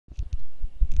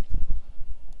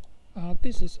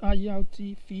This is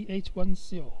IELT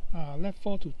VH10 Lab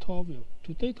 4 tutorial.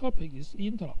 Today's topic is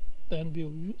interrupt. Then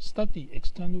we'll study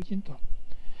external interrupt.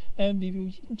 And we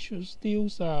will introduce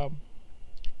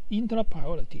interrupt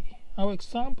priority. Our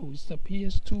example is the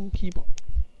PS2 keyboard.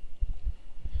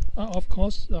 Of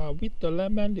course, with the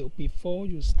lab manual before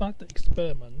you start the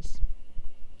experiments.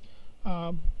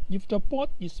 If the board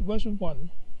is version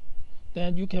 1,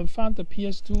 then you can find the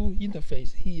PS2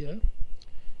 interface here.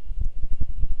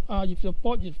 If the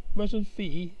board is version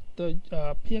 3, the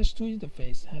PS2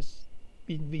 interface has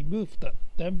been removed.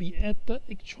 Then we add the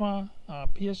extra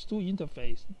PS2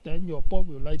 interface. Then your board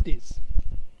will like this.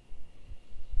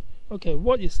 Okay,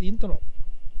 what is interrupt?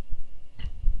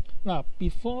 Now,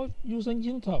 before using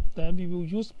interrupt, then we will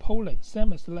use polling,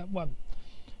 same as lab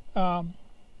 1.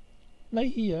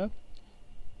 Like here,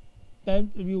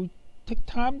 then we will take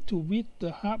time to read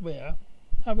the hardware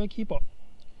keyboard.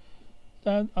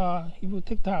 Then it will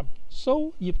take time.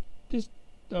 So if this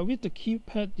with the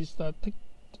keypad is take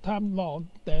time long,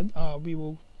 then we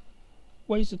will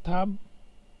waste the time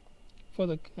for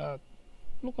the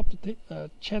look up the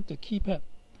check the keypad,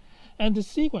 and the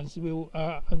sequence will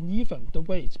uneven the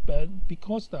weight, but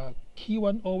because the key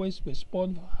 1 always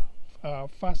respond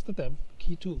faster than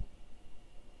key 2.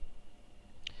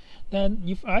 Then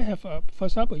if I have for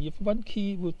example, if one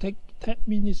key will take 10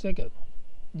 milliseconds,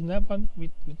 in that one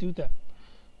we do that.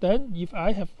 Then if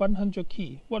I have 100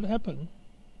 key, what happens?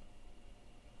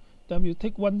 Then will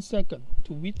take 1 second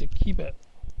to read the keypad.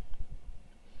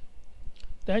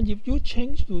 Then if you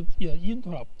change to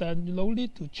interrupt, then you no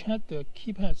need to check the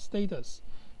keypad status.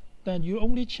 Then you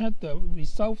only check the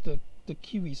result, the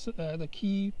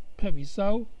keypad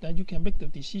result. Then you can make the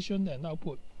decision and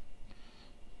output.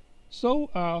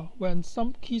 So when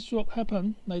some keystroke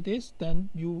happen like this, then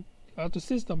you the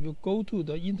system will go to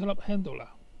the interrupt handler,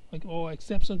 or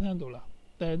exception handler.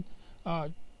 Then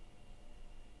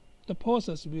the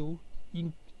process will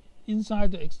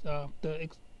inside the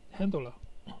handler.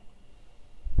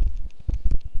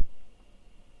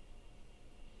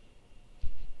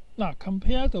 Now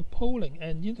compare the polling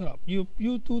and interrupt. You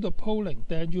do the polling,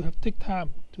 then you have take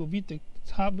time to read the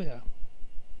hardware.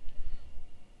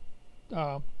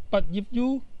 But if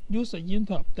you use the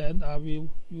interrupt, then you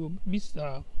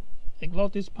ignore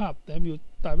this part. Then you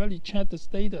directly check the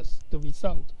status, the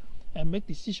result, and make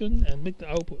decision and make the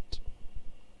output.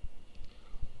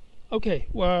 Okay,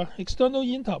 well, external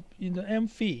interrupt in the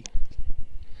M3.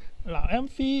 Now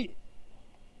M3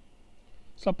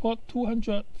 support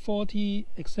 240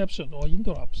 exception or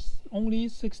interrupts. Only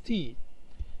 60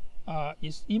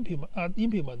 is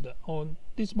implemented on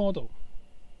this model,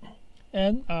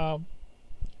 and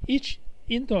each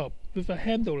interrupt with a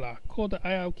handler called the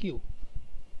IRQ,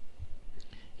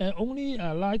 and only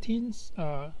 19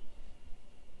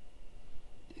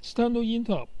 external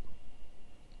interrupt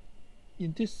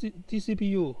in this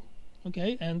CPU.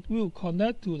 Okay, and will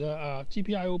connect to the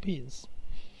GPIO pins.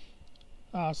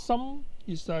 Some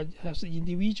has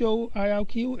individual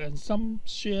IRQ, and some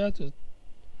share the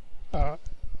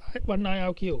one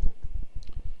IRQ.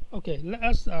 Okay, let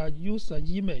us use an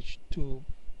image to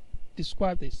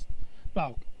describe this.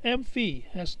 Now, M3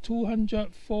 has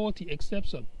 240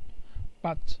 exceptions,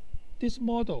 but this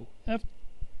model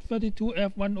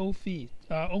F32F103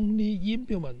 only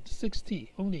implement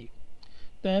 60 only.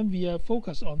 Then we are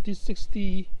focused on this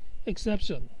 60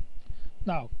 exception.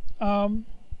 Now,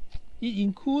 it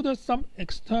included some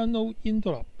external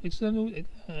interrupt,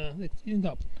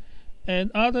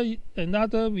 and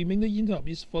another remaining interrupt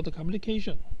is for the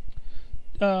communication.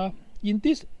 In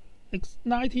this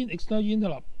 19 external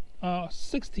interrupt,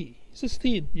 16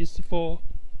 is for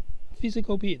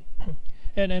physical pin,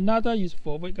 and another is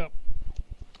for wake up.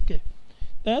 Okay,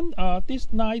 then this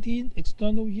 19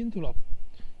 external interrupt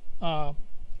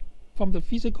from the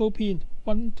physical pin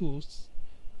 1 to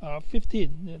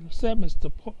 15, same as the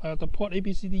port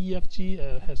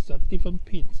ABCDEFG has different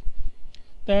pins.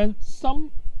 Then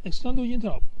some external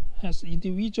interrupt has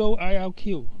individual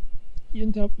IRQ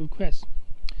interrupt request,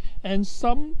 and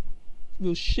some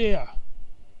will share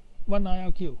one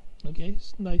IRQ. Okay,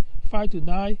 like 5 to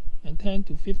 9 and 10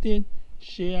 to 15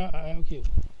 share IRQ.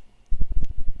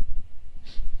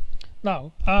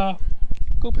 Now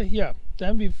go back here.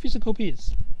 Then with physical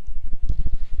pins,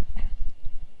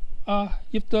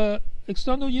 if the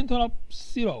external interrupt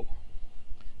 0,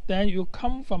 then you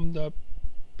come from the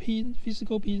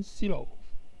physical pin 0,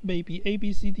 maybe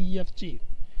ABCDEFG.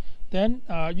 Then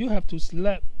you have to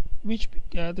select which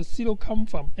the 0 come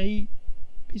from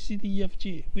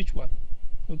ABCDEFG, which one.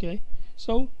 Okay,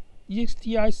 so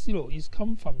EXTI 0 is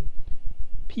come from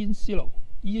pin 0,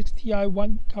 EXTI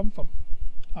 1 come from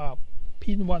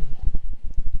pin 1.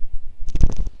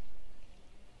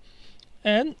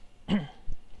 And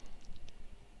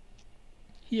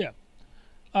here,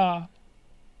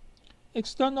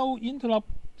 external interrupt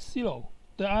 0,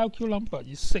 the IRQ number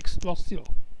is 6, not 0.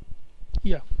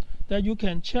 Here, then you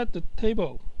can check the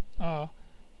table.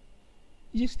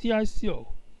 EXTI 0,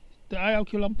 the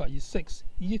IRQ number is 6.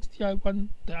 EXTI 1,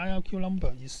 the IRQ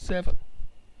number is 7.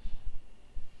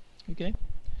 Okay.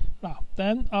 Now,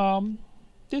 then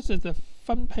this is the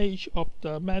front page of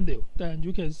the menu. Then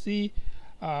you can see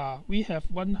we have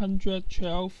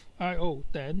 112 I/O.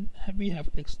 Then we have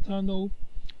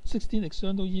 16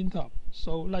 external interrupt.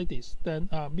 So like this. Then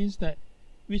means that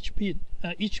each pin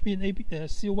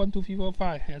C1, 2, 3, 4,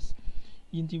 5 has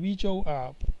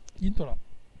individual interrupt,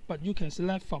 but you can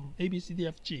select from A, B, C, D,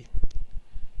 F, G.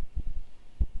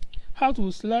 How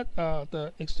to select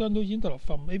the external interrupt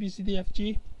from A, B, C, D, F,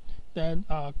 G? Then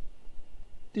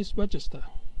this register.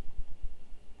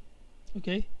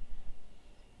 Okay.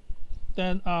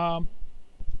 Then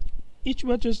each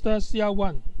register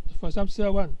CR1, for example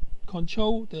CR1,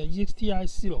 control the EXTI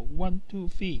 0, 1, 2,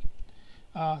 3.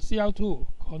 CR2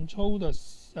 control the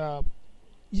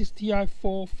EXTI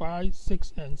 4, 5,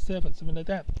 6, and 7, something like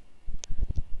that.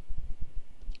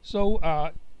 So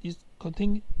it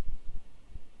contains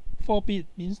 4 bit,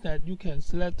 means that you can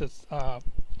select the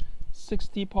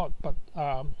 60 port, but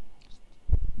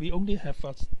we only have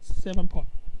 7 port.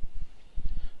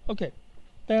 Okay,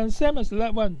 then same as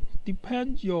that one,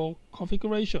 depends your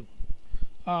configuration.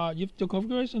 If the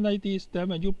configuration like this, then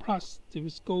when you plus, it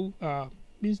will go,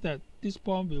 means that this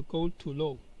port will go to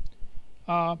low.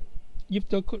 If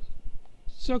the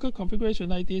circuit configuration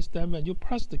like this, then when you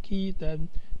press the key, then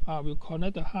we'll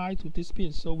connect the high to this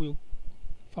pin, so we'll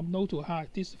from low to high,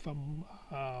 this from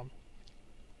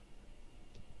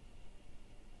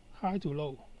high to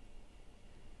low,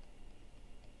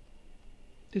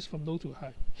 this from low to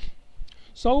high.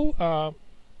 So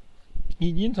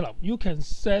in interrupt, you can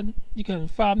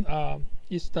find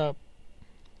is the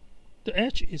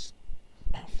edge is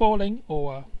falling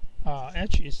or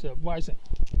edge is rising.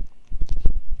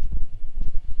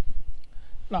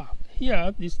 Now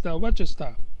here is the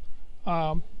register.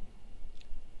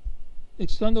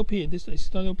 External pin, this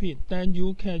external pin. Then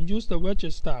you can use the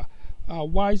register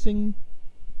rising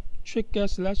trigger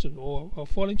selection or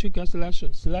falling trigger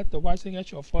selection. Select the rising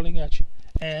edge or falling edge.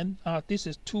 And this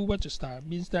is 2 register,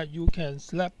 means that you can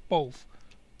select both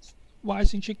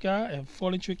rising trigger and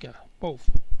falling trigger, both.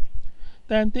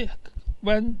 Then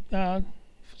when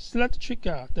select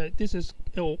trigger, that this is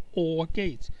OR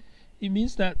gate. It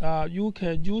means that you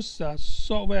can use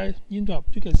software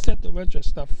interrupt. You can set the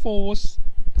register force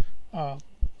the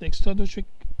external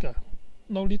trigger,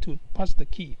 no need to press the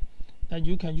key. And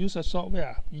you can use a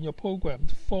software in your program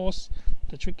to force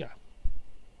the trigger.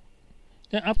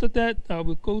 Then after that,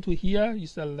 we'll go to here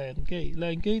is a LAN gate.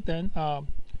 LAN gate, then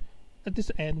at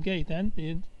this AND gate, then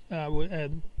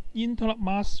an interrupt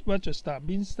mask register,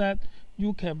 means that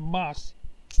you can mask.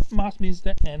 Mask means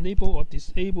that enable or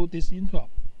disable this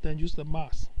interrupt. Then use the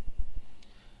mask.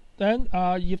 Then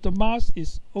if the mask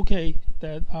is okay,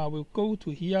 then we'll go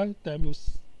to here. Then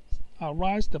we'll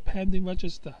raise the pending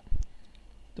register.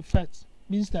 The fact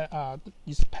means that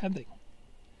it's pending.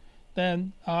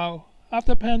 Then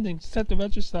after pending, set the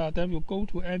register. Then we'll go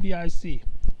to NVIC.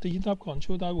 The interrupt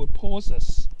controller will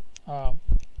process the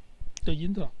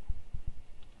interrupt.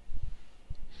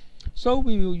 So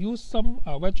we will use some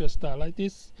register like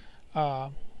this,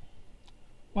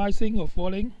 rising or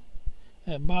falling,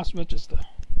 and mask register.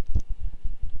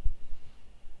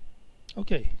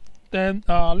 Okay, then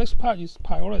next part is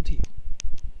priority.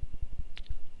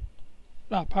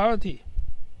 Now priority.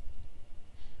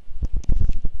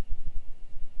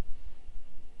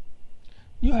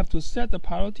 You have to set the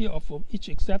priority of each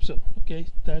exception. Okay,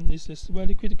 then this is a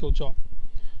very critical job.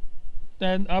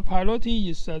 Then priority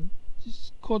is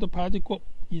called the priority group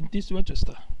in this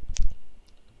register.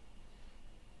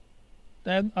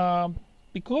 Then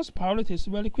because priority is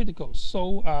very critical,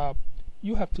 so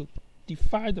you have to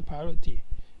define the priority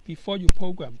before you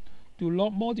program. Do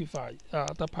not modify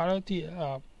the priority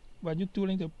when you're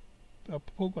doing the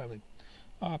programming,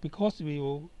 because we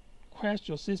will crash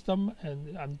your system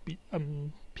and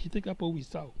unpredictable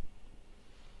result.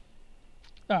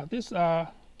 This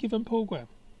given program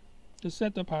to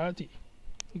set the priority.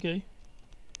 Okay.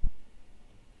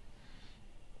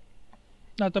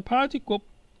 Now the priority group,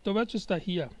 the register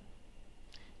here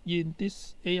in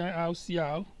this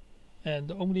AIRCR,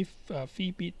 and only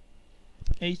 3 bit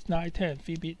 8, 9, 10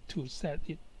 3 bit to set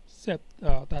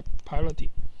that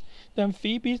priority. Then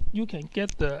 3 bit you can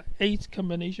get the 8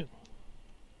 combination.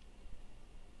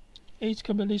 H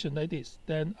combination like this,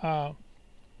 then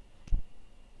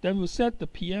we'll set the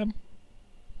PM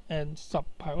and sub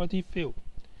priority field.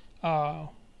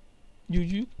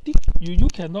 You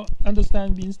cannot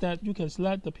understand means that you can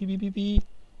select the PPPP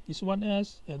is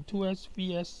 1S and 2S,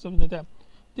 3S, something like that.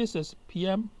 This is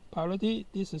PM priority,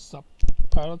 this is sub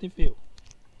priority field.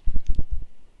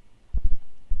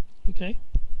 Okay.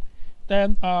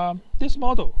 Then this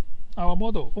model, our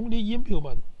model, only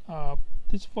implement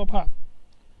this 4 part.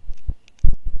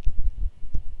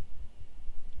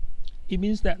 It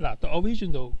means that the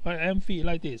original M3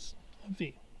 like this,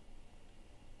 M3.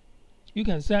 You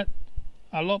can set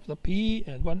a lot of the P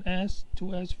and 1S,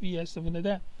 2S, 3S, something like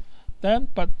that. Then,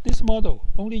 but this model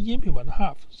only implement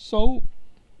half. So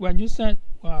when you set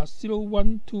 0,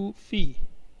 1, 2, 3,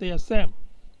 they are same.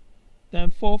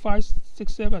 Then 4, 5,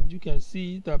 6, 7, you can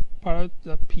see the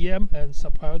PM and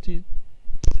sub priority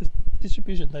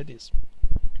distribution like this.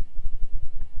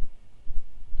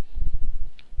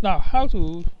 Now, how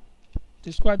to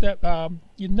describe that?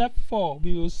 In net 4,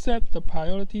 we will set the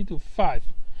priority to 5.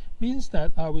 Means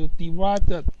that I will derive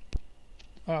the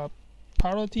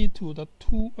priority to the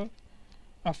 2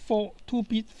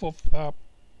 bit for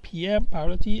PM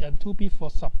priority and 2 bit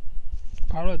for sub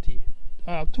priority.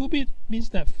 2 bit means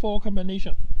that 4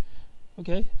 combination.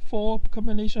 Okay, 4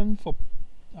 combination for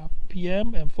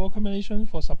PM and 4 combination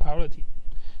for sub priority.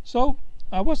 So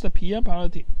what's the PM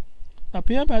priority?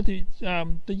 PM priority,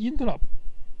 the interrupt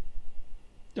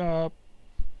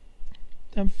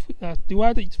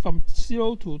divided from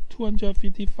 0 to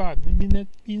 255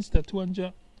 means the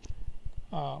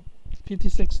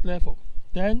 256 level.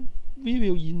 Then we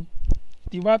will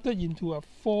divide it into a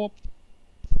 4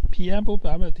 PM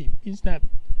priority, means that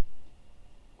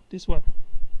this one.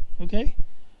 Okay,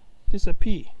 this is a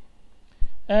P.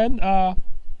 And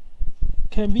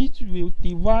we will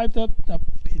divide the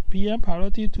PM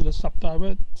priority to the sub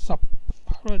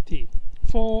priority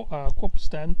 4 groups.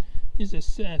 Then this is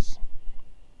CS.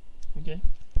 Okay,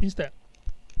 means that.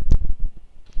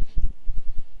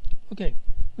 Okay,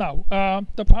 now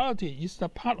the priority is the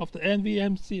part of the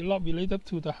NVMC not related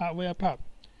to the hardware part.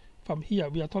 From here,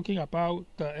 we are talking about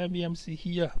the NVMC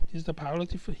here. This is the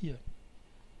priority for here.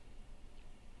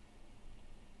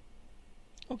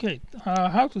 Okay,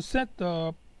 how to set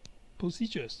the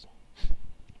procedures?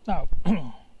 Now,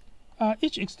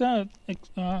 each external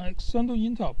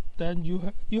interrupt, then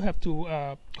you have to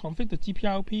configure the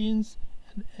GPIO pins,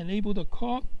 and enable the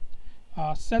code,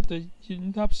 set the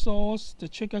interrupt source, the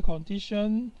trigger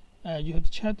condition. You have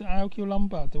to check the IRQ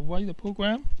number to write the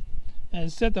program,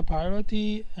 and set the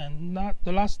priority. And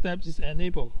the last step is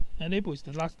enable. Enable is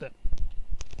the last step.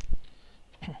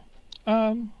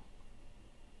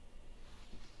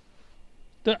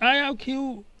 The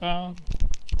IRQ,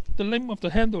 the name of the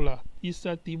handler is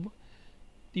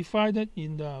defined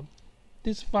in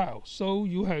this file, so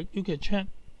you can check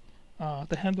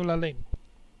the handler name.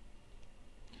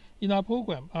 In our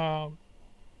program,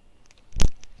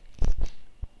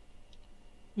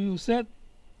 we will set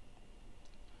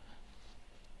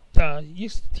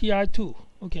XTI2.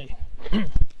 Okay.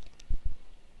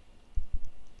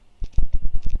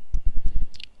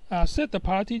 Set the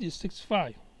priority to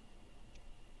 65.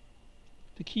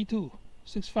 The key 2,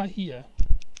 65 here.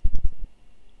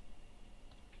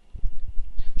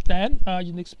 Then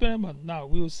in experiment, now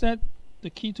we will set the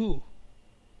key 2,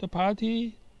 the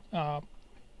priority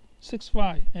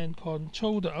 65, and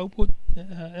control the output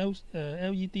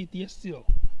LED DS0.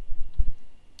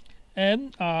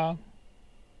 And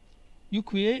you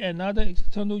create another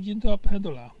external interrupt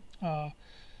handler. The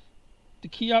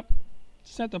key up,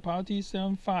 set the priority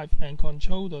 75 and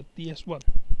control the DS1.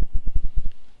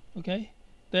 Okay.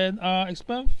 Then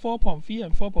experiment 4.3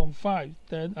 and 4.5.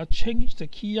 Then change the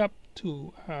key up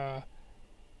to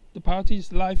the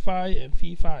priorities line 5 and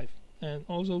V5, and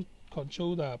also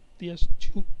control the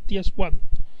DS1.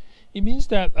 It means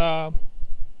that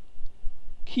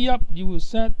key up, you will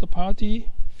set the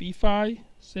priority V5,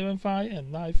 7.5,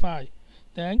 and 9.5.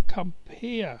 Then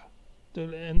compare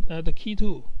the key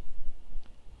to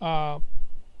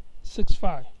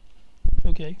 6.5.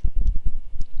 Okay.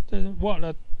 Then what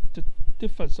are the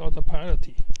difference of the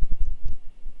priority?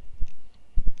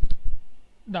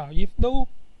 Now, if no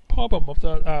problem of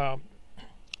the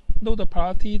know the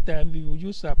priority, then we will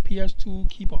use a PS2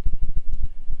 keyboard.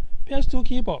 PS2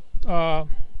 keyboard,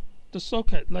 the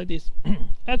socket like this.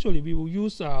 Actually, we will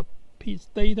use a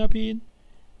data pin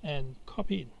and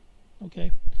copy pin.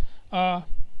 Okay,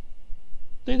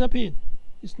 data pin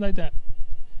is like that.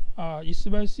 It's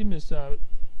very similar as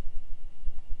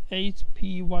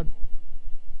 8P1.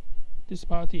 this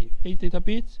priority. A data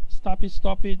bit, start bit,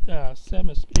 stop bit, same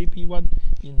as AP1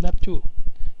 in lab2.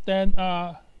 Then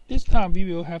this time we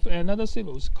will have another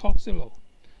signal, it's clock signal.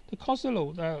 The clock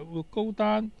signal will go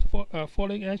down,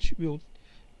 falling edge will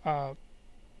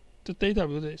the data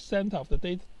will be the center of the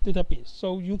data bit.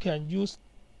 So you can use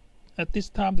at this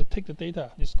time to take the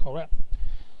data is correct.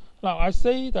 Now I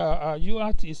say the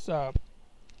UART is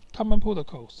common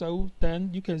protocol. So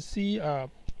then you can see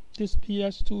this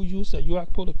PS2 use a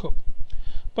UART protocol.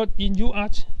 But in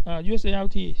UART,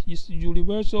 USART is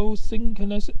universal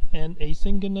synchronous and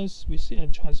asynchronous receiver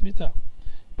and transmitter.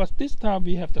 But this time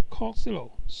we have the clock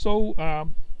signal. So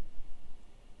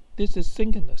this is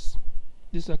synchronous.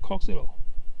 This is a clock signal.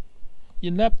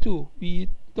 In lab 2, we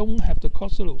don't have the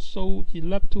clock signal. So in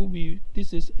lab 2,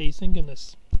 this is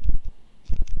asynchronous.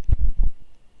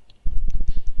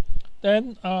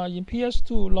 Then in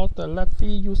PS2, not the lab 3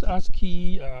 use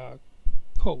ASCII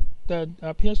code. Then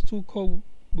PS2 code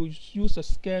will use a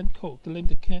scan code, the name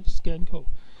the scan code.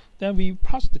 Then we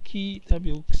pass the key, then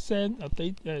we'll send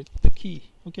the key.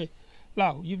 Okay.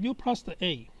 Now if you press the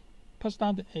A, press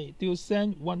down the A, they will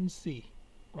send 1C,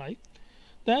 right?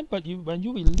 Then but when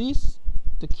you release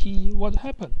the key, what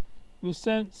happened? We'll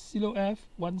send 0F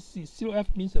 1C.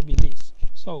 0F means a release.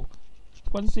 So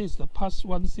 1C is the pass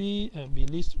 1C and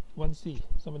release 1C,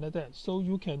 something like that. So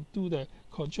you can do the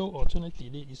control alternate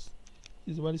delete. Is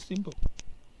very simple.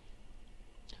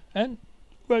 And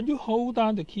when you hold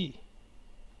down the key,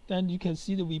 then you can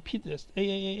see the repeat as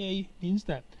AAAA means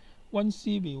that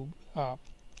 1C will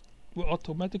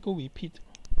automatically repeat.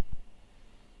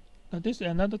 Now this is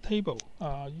another table.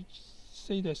 You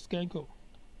say the scan code.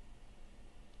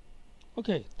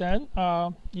 Okay, then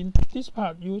in this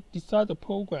part you decide the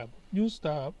program. Use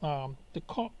the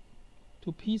clock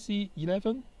to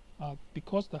PC11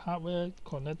 because the hardware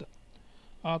connected.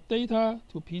 Data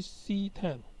to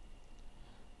PC10.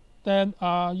 Then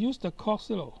use the clock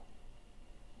signal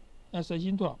as an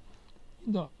interrupt.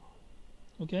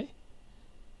 Okay.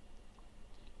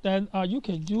 Then you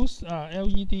can use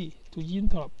LED to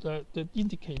interrupt the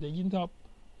indicate the interrupt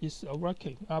is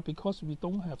working because we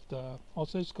don't have the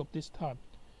oscilloscope this time.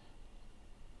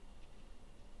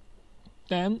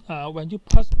 Then when you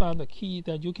press down the key,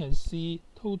 then you can see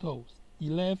total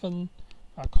 11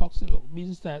 clock signal.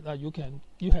 Means that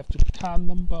you have to count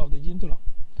number of the interrupt.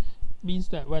 Means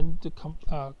that when the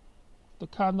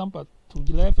count number to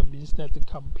 11 means that to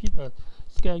complete a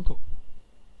scan code.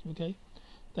 Okay.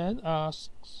 Then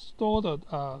store the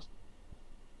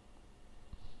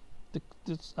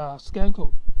scan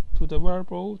code to the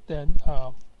variable. Then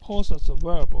process the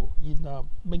variable in the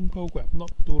main program.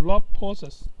 Do not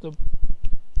process the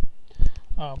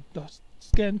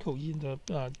scan code in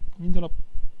the interrupt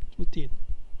routine.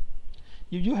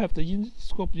 If you have the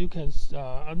scope, you can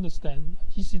understand,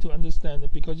 easy to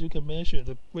understand because you can measure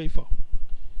the waveform.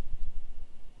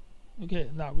 Okay,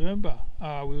 now remember,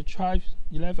 we'll try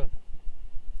 11.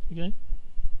 Okay,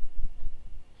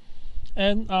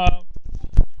 and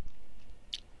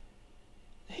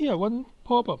here one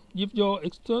problem: if your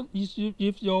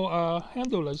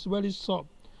handler is very short,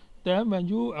 then when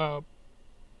you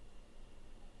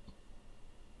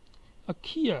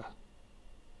adhere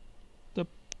the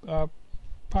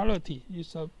priority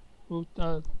is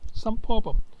some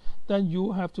problem, then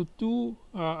you have to do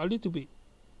a little bit,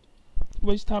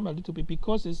 waste time a little bit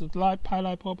because it's a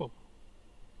pi-line problem.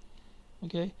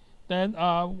 Okay, then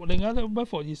another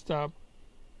method is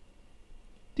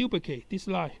duplicate this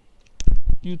line.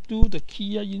 You do the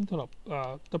key interrupt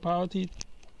the priority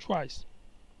twice.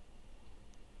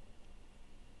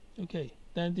 Okay,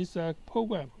 then this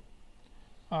program,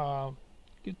 the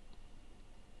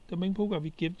main program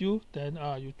we give you, then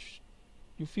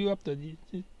you fill up the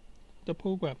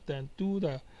program, then do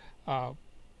the how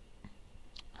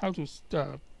to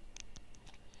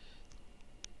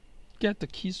get the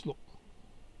keystroke.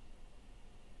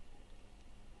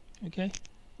 Okay,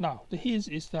 now the hint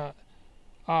is that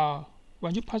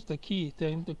when you press the key,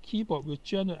 then the keyboard will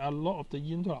generate a lot of the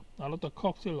interrupt, a lot of the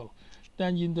clock signal.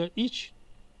 Then in each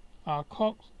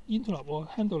clock interrupt or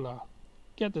handler,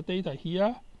 get the data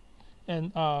here,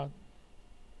 and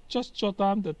just jot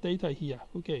down the data here.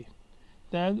 Okay,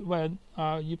 then when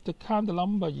if the count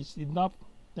number is enough,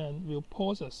 then we'll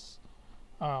process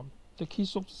the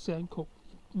keystroke scan code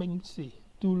main C.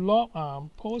 Do not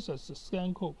process the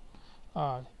scan code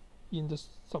in the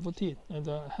subroutine and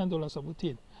the handler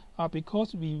subroutine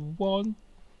because we want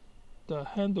the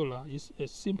handler is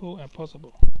as simple as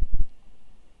possible.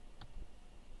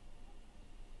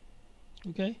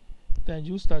 Okay, then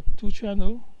use the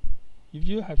 2-channel. If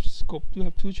you have scope, you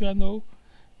have 2-channel.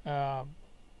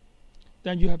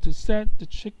 Then you have to set the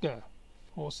trigger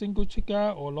or single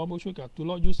trigger or normal trigger. Do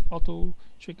not use auto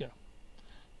trigger.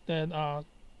 Then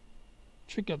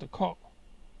trigger the clock,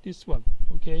 this one.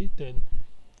 Okay, then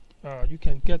you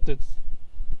can get the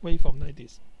waveform like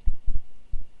this.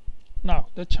 Now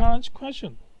the challenge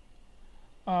question.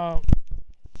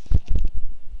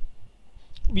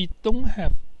 We don't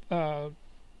have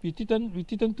we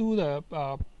didn't do the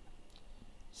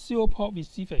 0-port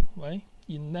receiving, right,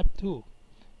 in lab 2.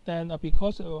 Then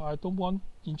because I don't want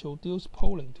introduce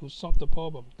polling to solve the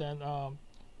problem, then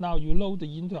now you load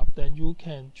the interrupt, then you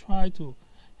can try to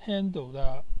handle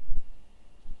the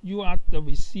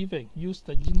receiving, use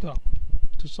the interrupt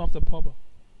to solve the problem.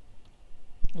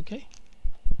 Okay.